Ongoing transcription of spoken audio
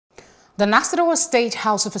The Nasarawa State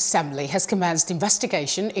House of Assembly has commenced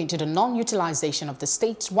investigation into the non-utilization of the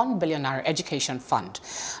state's ₦1 billion education fund.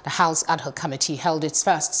 The House Ad Hoc Committee held its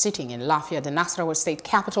first sitting in Lafia, the Nasarawa state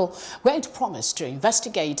capital, where it promised to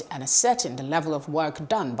investigate and ascertain the level of work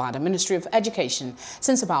done by the Ministry of Education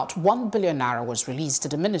since about ₦1 billion was released to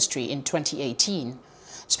the ministry in 2018.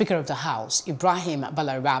 Speaker of the House, Ibrahim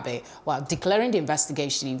Balarabe, while declaring the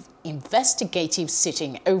investigative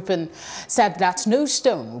sitting open, said that no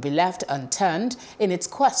stone will be left unturned in its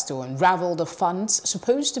quest to unravel the funds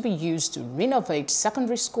supposed to be used to renovate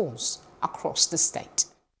secondary schools across the state.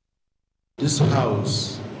 This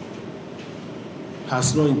House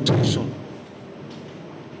has no intention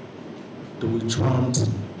to withhold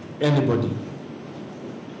anybody,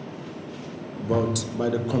 but by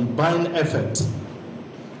the combined effort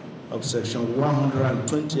of Section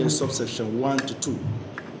 128, subsection 1 to 2,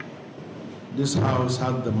 this House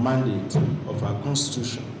has the mandate of our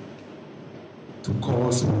Constitution to call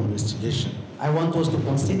for investigation. I want us to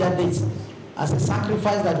consider this as a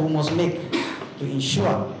sacrifice that we must make to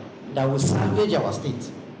ensure that we salvage our state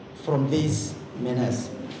from this menace.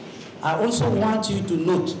 I also want you to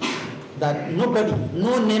note that nobody,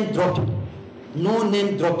 no name dropping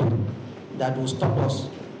that will stop us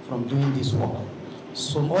from doing this work.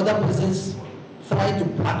 Some other persons try to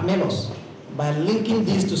blackmail us by linking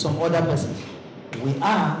this to some other persons. We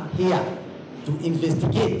are here to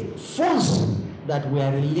investigate funds that were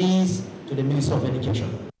released to the Ministry of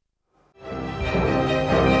Education.